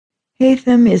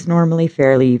Hatham is normally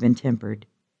fairly even-tempered,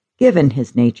 given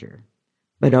his nature.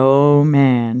 But oh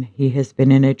man, he has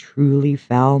been in a truly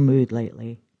foul mood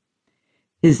lately.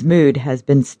 His mood has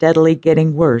been steadily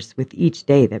getting worse with each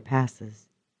day that passes.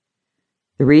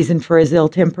 The reason for his ill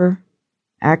temper?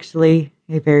 Actually,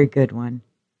 a very good one.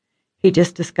 He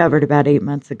just discovered about 8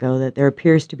 months ago that there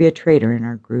appears to be a traitor in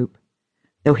our group,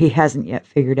 though he hasn't yet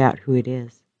figured out who it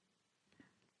is.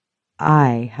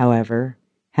 I, however,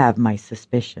 have my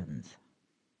suspicions.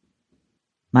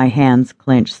 My hands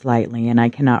clench slightly, and I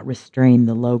cannot restrain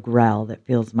the low growl that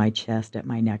fills my chest at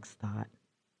my next thought.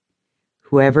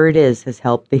 Whoever it is has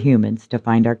helped the humans to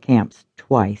find our camps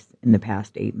twice in the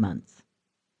past 8 months.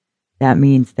 That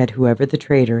means that whoever the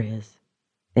traitor is,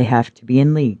 they have to be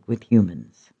in league with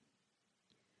humans.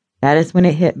 That is when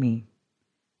it hit me.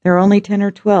 There are only 10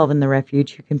 or 12 in the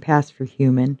refuge who can pass for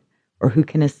human or who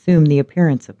can assume the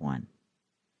appearance of one.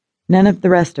 None of the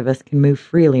rest of us can move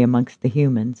freely amongst the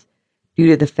humans due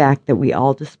to the fact that we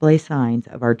all display signs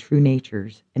of our true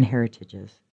natures and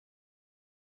heritages.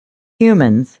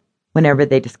 Humans, whenever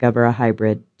they discover a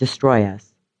hybrid, destroy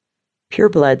us.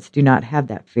 Purebloods do not have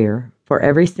that fear, for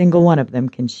every single one of them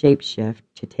can shapeshift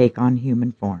to take on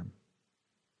human form.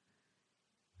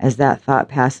 As that thought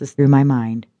passes through my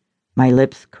mind, my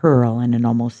lips curl in an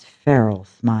almost feral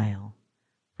smile,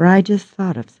 for I just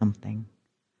thought of something.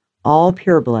 All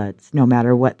purebloods, no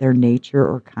matter what their nature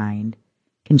or kind,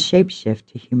 can shapeshift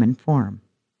to human form.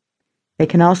 They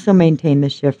can also maintain the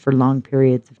shift for long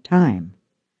periods of time,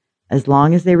 as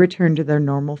long as they return to their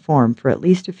normal form for at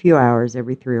least a few hours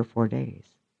every 3 or 4 days.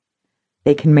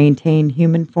 They can maintain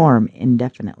human form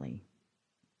indefinitely.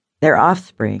 Their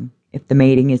offspring, if the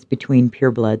mating is between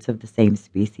purebloods of the same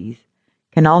species,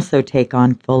 can also take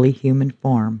on fully human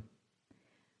form.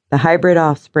 The hybrid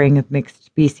offspring of mixed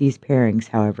species pairings,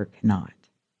 however, cannot.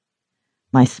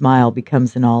 My smile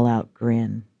becomes an all-out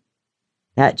grin.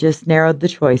 That just narrowed the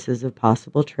choices of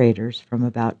possible traitors from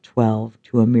about 12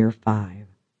 to a mere 5.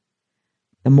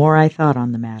 The more I thought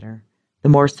on the matter, the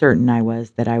more certain I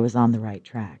was that I was on the right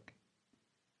track.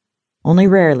 Only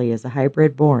rarely is a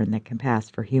hybrid born that can pass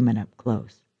for human up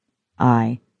close.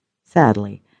 I,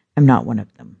 sadly, am not one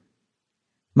of them.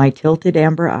 My tilted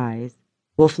amber eyes,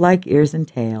 wolf-like ears and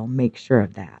tail make sure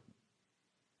of that.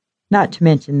 Not to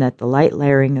mention that the light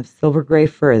layering of silver-gray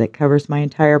fur that covers my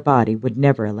entire body would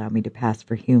never allow me to pass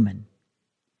for human.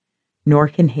 Nor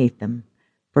can Hatham,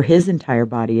 for his entire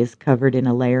body is covered in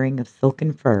a layering of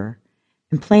silken fur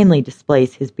and plainly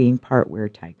displays his being part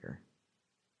were-tiger.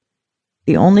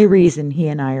 The only reason he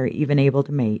and I are even able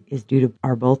to mate is due to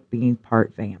our both being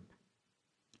part vamp.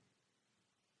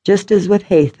 Just as with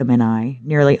Hatham and I,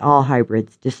 nearly all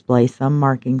hybrids display some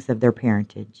markings of their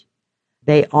parentage.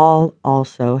 They all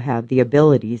also have the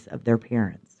abilities of their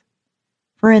parents.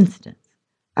 For instance,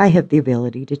 I have the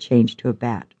ability to change to a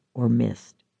bat or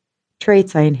mist,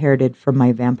 traits I inherited from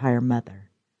my vampire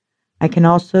mother. I can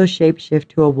also shapeshift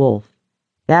to a wolf,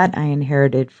 that I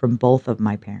inherited from both of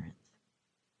my parents.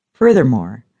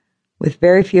 Furthermore, with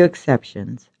very few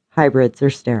exceptions, hybrids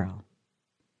are sterile.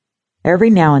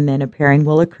 Every now and then a pairing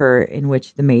will occur in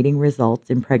which the mating results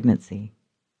in pregnancy.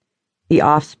 The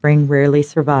offspring rarely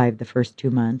survive the first 2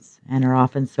 months and are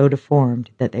often so deformed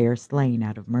that they are slain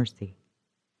out of mercy.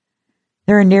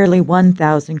 There are nearly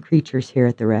 1,000 creatures here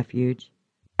at the refuge.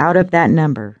 Out of that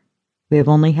number, we have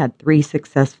only had 3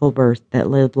 successful births that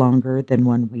lived longer than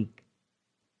 1 week.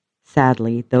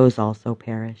 Sadly, those also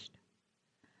perished.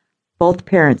 Both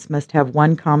parents must have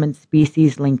one common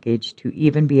species linkage to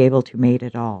even be able to mate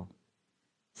at all.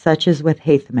 Such as with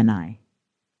Hatham and I.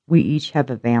 We each have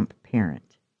a vamp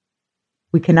parent.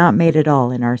 We cannot mate at all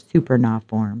in our super-Na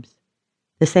forms.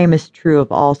 The same is true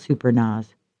of all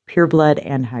super-Nas, pureblood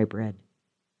and hybrid.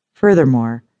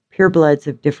 Furthermore, purebloods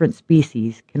of different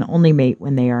species can only mate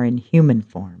when they are in human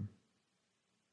form.